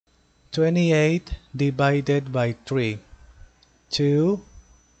28 divided by 3. 2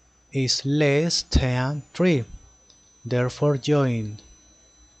 is less than 3, therefore join.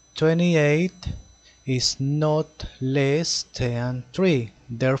 28 is not less than 3,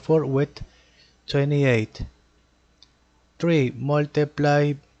 therefore with 28. 3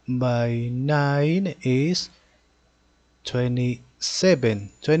 multiplied by 9 is 27.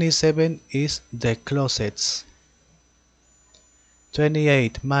 27 is the closest.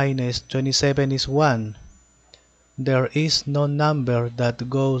 28 minus 27 is 1. There is no number that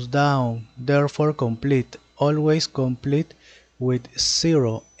goes down, therefore complete. Always complete with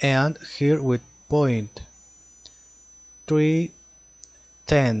 0 and here with point. 3,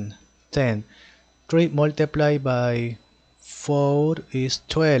 10. 10. 3 multiplied by 4 is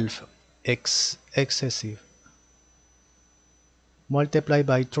 12. Excessive. Multiplied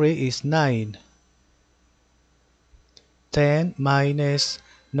by 3 is 9. 10 minus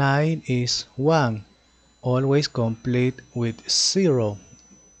 9 is 1. Always complete with 0.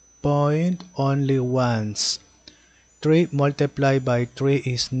 Point only once. 3 multiplied by 3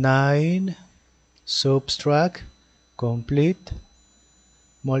 is 9. Subtract. Complete.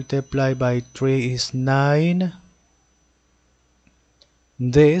 Multiplied by 3 is 9.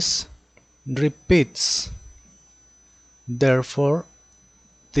 This repeats. Therefore,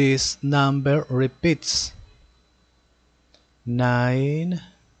 this number repeats. 9,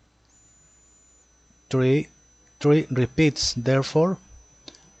 3 repeats, therefore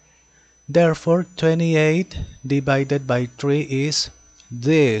 28 divided by 3 is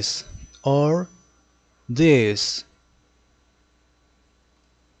this or this.